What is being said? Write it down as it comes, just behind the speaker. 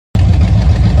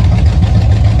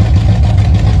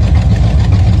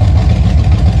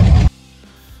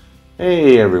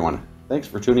Hey everyone, thanks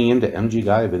for tuning in to MG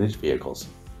Guy Vintage Vehicles.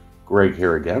 Greg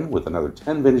here again with another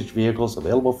 10 vintage vehicles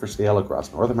available for sale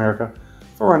across North America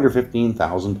for under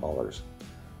 $15,000.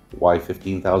 Why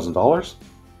 $15,000?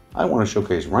 I want to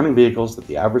showcase running vehicles that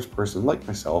the average person like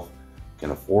myself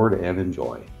can afford and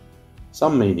enjoy.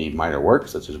 Some may need minor work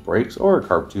such as brakes or a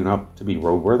carb tune-up to be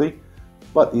roadworthy,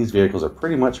 but these vehicles are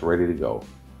pretty much ready to go.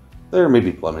 There may be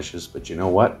blemishes, but you know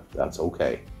what? That's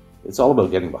okay. It's all about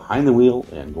getting behind the wheel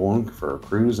and going for a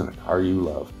cruise in a car you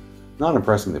love, not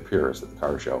impressing the purists at the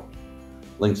car show.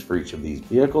 Links for each of these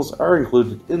vehicles are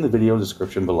included in the video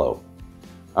description below.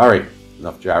 Alright,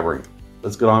 enough jabbering.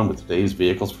 Let's get on with today's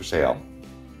vehicles for sale.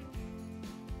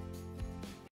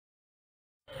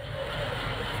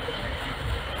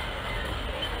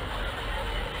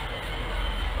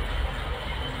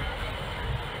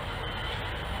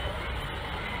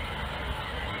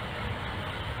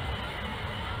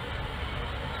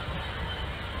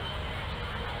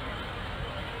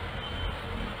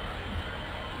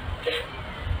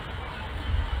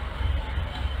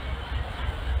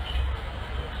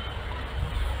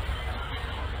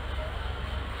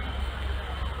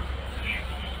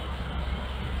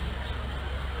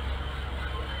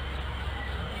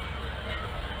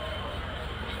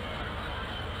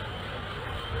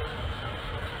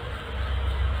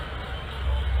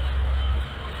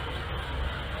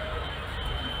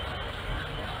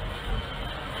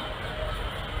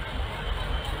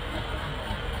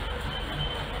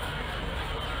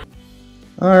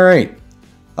 Alright,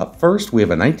 up first we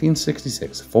have a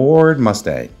 1966 Ford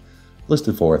Mustang,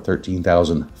 listed for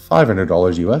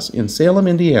 $13,500 US in Salem,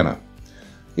 Indiana.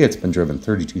 It's been driven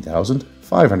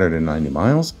 32,590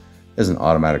 miles, has an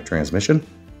automatic transmission,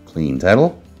 clean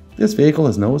title. This vehicle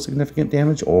has no significant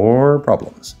damage or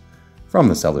problems. From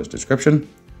the seller's description,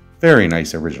 very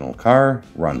nice original car,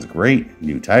 runs great,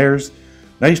 new tires,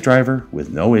 nice driver with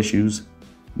no issues,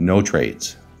 no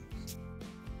trades.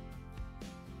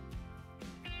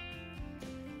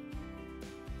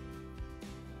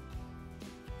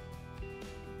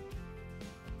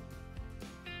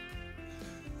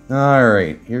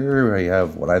 Alright, here I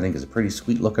have what I think is a pretty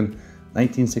sweet looking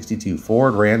 1962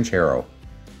 Ford Ranchero,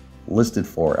 listed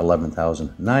for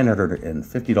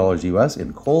 $11,950 US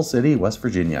in Coal City, West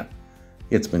Virginia.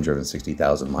 It's been driven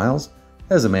 60,000 miles,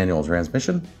 has a manual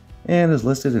transmission, and is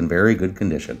listed in very good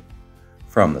condition.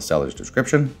 From the seller's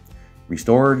description,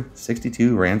 restored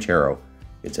 62 Ranchero.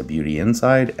 It's a beauty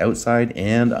inside, outside,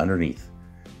 and underneath.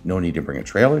 No need to bring a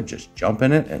trailer, just jump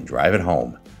in it and drive it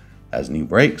home. Has new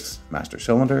brakes, master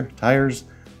cylinder, tires,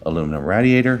 aluminum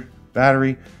radiator,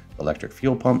 battery, electric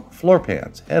fuel pump, floor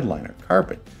pans, headliner,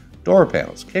 carpet, door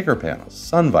panels, kicker panels,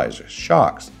 sun visors,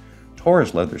 shocks,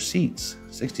 Taurus leather seats,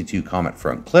 62 Comet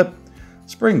front clip,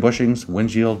 spring bushings,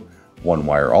 windshield,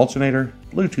 one-wire alternator,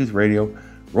 Bluetooth radio,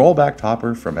 rollback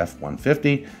topper from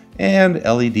F-150, and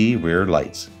LED rear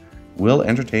lights. Will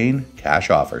entertain cash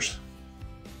offers.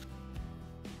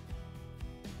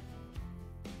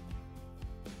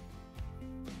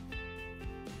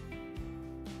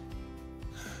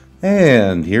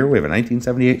 And here we have a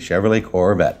 1978 Chevrolet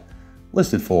Corvette,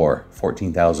 listed for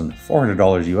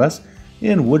 $14,400 US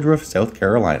in Woodruff, South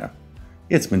Carolina.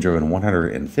 It's been driven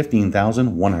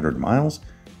 115,100 miles,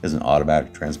 has an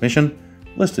automatic transmission,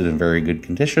 listed in very good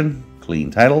condition,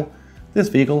 clean title. This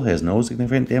vehicle has no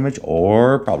significant damage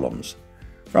or problems.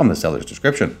 From the seller's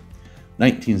description,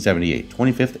 1978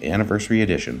 25th Anniversary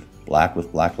Edition, black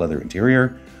with black leather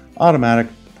interior, automatic,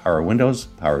 power windows,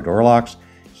 power door locks,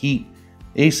 heat,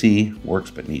 AC, works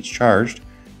but needs charged,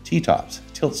 T-tops,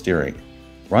 tilt steering,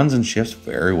 runs and shifts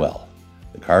very well.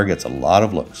 The car gets a lot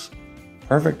of looks.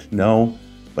 Perfect? No,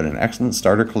 but an excellent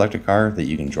starter collector car that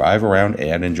you can drive around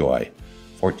and enjoy.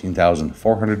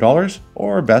 $14,400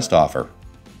 or best offer.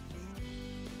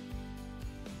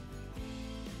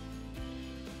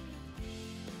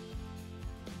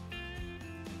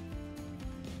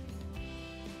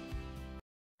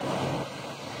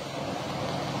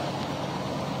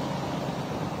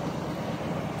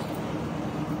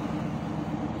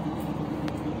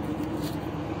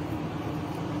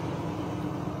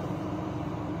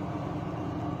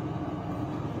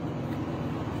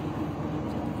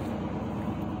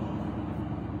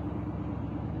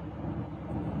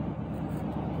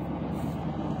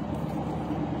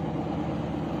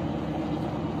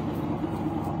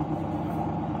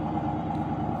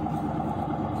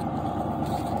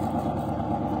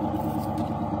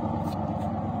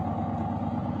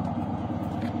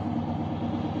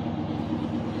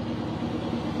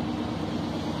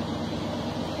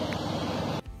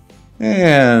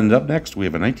 And up next, we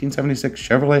have a 1976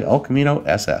 Chevrolet El Camino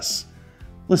SS,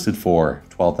 listed for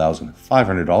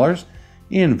 $12,500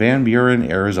 in Van Buren,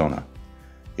 Arizona.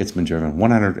 It's been driven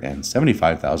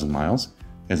 175,000 miles,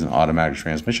 has an automatic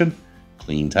transmission,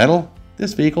 clean title.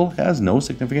 This vehicle has no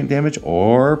significant damage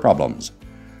or problems.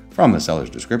 From the seller's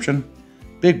description,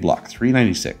 big block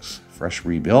 396, fresh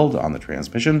rebuild on the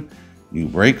transmission, new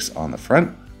brakes on the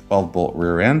front, 12-bolt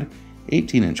rear end,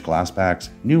 18-inch glass backs,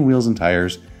 new wheels and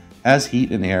tires, has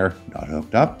heat and air, not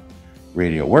hooked up,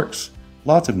 radio works,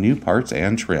 lots of new parts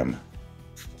and trim.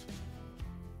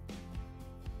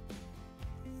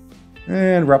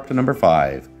 And we're up to number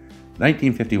 5,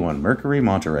 1951 Mercury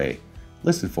Monterey,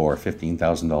 listed for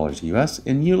 $15,000 US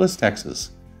in Euless,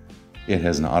 Texas. It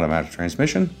has an automatic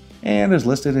transmission and is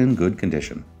listed in good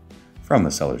condition. From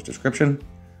the seller's description,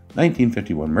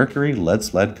 1951 Mercury Lead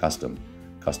Sled Custom,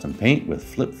 custom paint with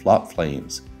flip-flop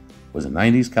flames, was a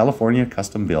 90s California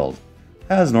custom build,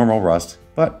 has normal rust,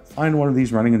 but find one of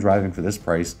these running and driving for this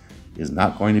price is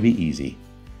not going to be easy.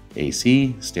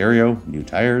 AC, stereo, new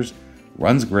tires,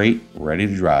 runs great, ready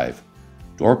to drive.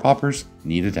 Door poppers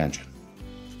need attention.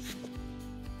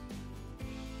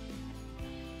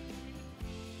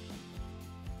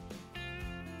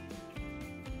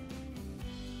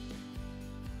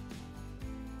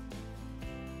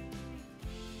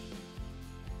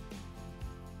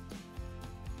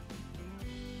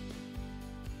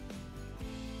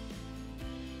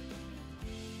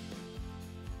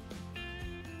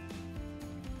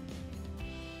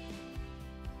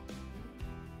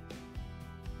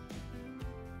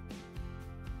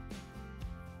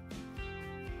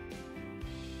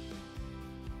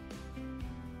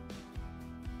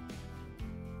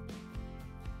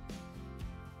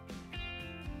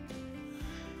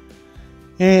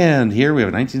 And here we have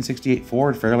a 1968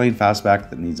 Ford Fairlane Fastback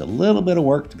that needs a little bit of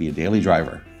work to be a daily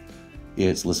driver.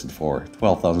 It's listed for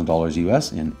 $12,000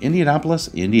 US in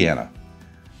Indianapolis, Indiana.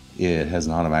 It has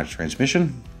an automatic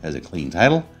transmission, has a clean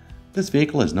title. This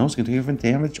vehicle has no significant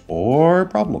damage or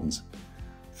problems.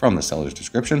 From the seller's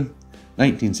description,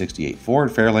 1968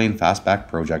 Ford Fairlane Fastback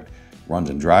Project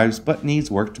runs and drives but needs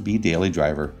work to be daily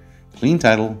driver. Clean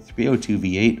title, 302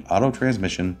 V8 auto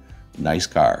transmission, nice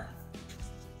car.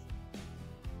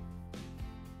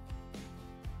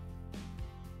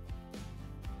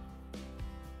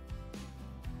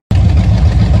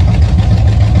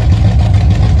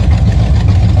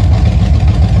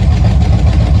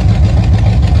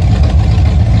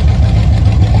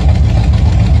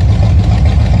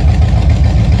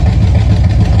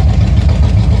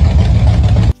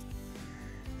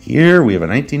 Here we have a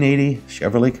 1980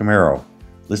 Chevrolet Camaro,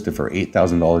 listed for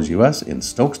 $8,000 US in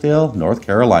Stokesdale, North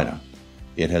Carolina.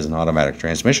 It has an automatic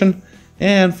transmission,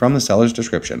 and from the seller's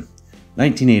description,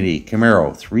 1980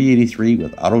 Camaro 383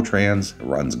 with auto trans,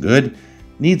 runs good,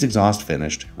 needs exhaust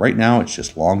finished. Right now it's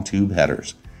just long tube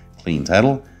headers. Clean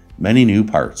title, many new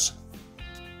parts.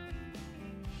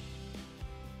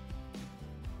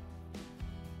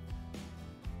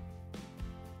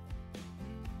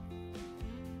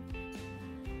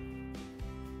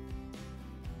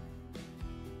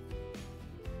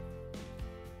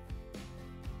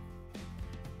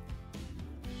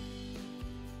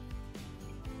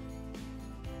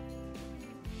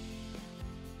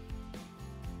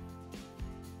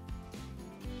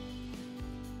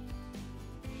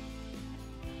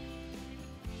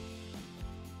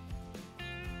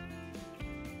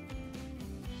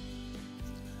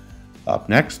 Up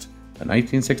next, a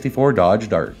 1964 Dodge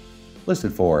Dart,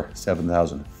 listed for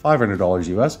 $7,500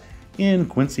 US in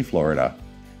Quincy, Florida.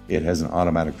 It has an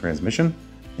automatic transmission,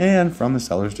 and from the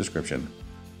seller's description,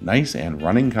 nice and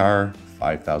running car,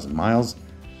 5,000 miles,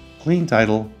 clean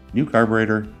title, new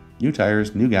carburetor, new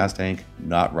tires, new gas tank,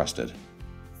 not rusted.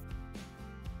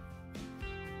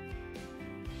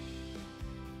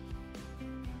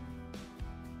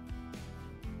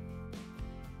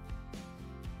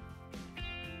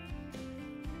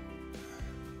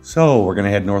 So we're going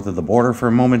to head north of the border for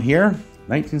a moment here.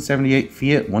 1978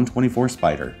 Fiat 124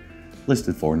 Spider,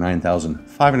 listed for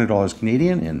 $9,500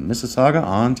 Canadian in Mississauga,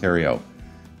 Ontario.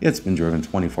 It's been driven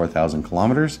 24,000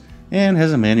 kilometers and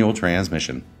has a manual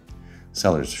transmission.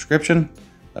 Seller's description,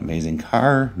 amazing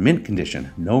car, mint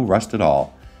condition, no rust at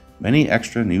all, many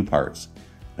extra new parts.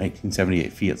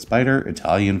 1978 Fiat Spider,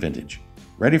 Italian vintage,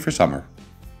 ready for summer.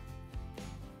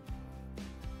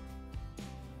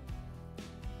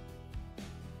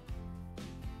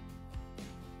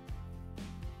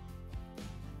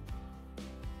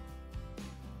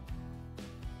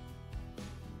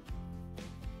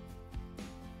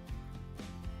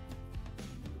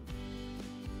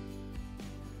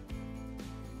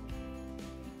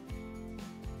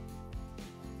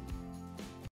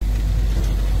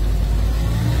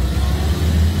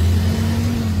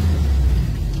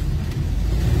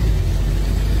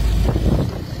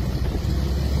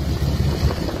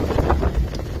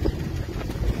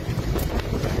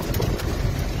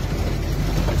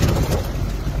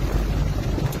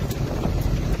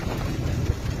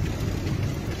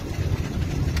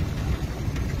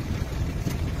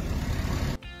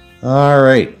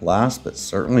 Alright, last but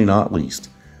certainly not least,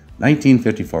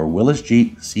 1954 Willys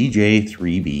Jeep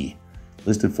CJ3B,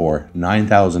 listed for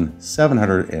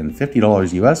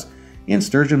 $9,750 US in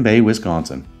Sturgeon Bay,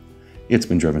 Wisconsin. It's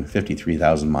been driven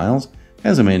 53,000 miles,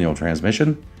 has a manual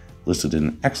transmission, listed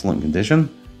in excellent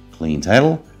condition, clean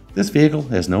title. This vehicle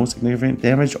has no significant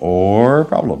damage or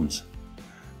problems.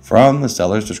 From the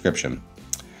seller's description,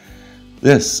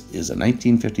 this is a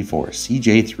 1954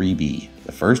 CJ3B,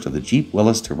 the first of the Jeep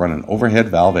Willys to run an overhead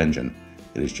valve engine.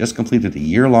 It has just completed a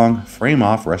year-long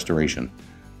frame-off restoration.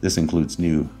 This includes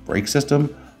new brake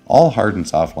system, all hard and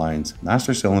soft lines,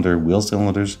 master cylinder, wheel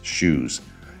cylinders, shoes,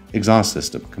 exhaust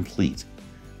system complete,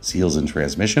 seals and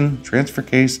transmission, transfer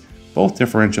case, both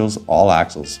differentials, all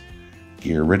axles,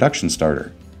 gear reduction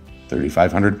starter,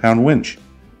 3,500 pound winch,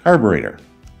 carburetor,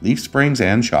 leaf springs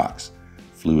and shocks,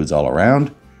 fluids all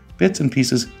around, bits and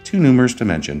pieces too numerous to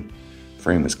mention.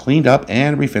 Frame was cleaned up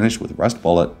and refinished with rust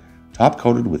bullet, top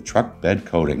coated with truck bed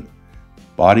coating.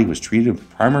 Body was treated with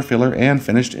primer filler and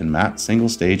finished in matte single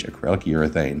stage acrylic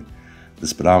urethane. The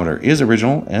speedometer is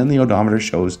original and the odometer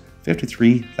shows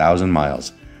 53,000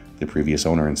 miles. The previous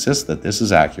owner insists that this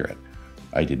is accurate.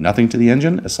 I did nothing to the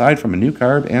engine aside from a new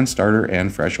carb and starter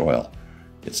and fresh oil.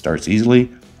 It starts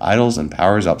easily, idles and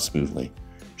powers up smoothly.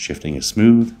 Shifting is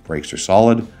smooth, brakes are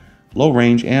solid, low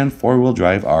range and four-wheel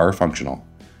drive are functional.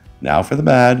 Now for the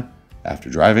bad. After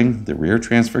driving, the rear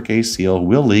transfer case seal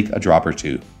will leak a drop or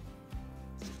two.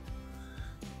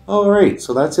 Alright,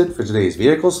 so that's it for today's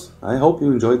vehicles. I hope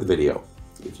you enjoyed the video.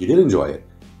 If you did enjoy it,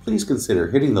 please consider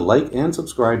hitting the like and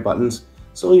subscribe buttons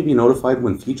so you'll be notified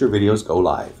when future videos go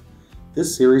live.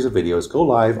 This series of videos go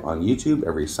live on YouTube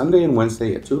every Sunday and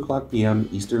Wednesday at 2:00 p.m.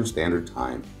 Eastern Standard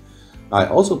Time. I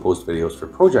also post videos for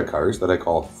project cars that I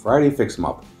call Friday Fix 'em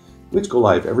Up, which go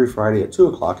live every Friday at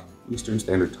 2:00 Eastern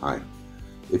Standard Time.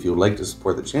 If you would like to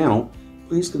support the channel,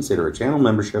 please consider a channel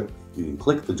membership. You can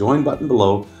click the join button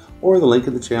below or the link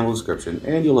in the channel description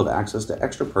and you'll have access to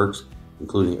extra perks,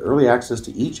 including early access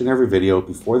to each and every video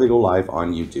before they go live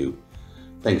on YouTube.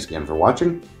 Thanks again for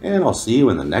watching, and I'll see you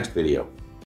in the next video.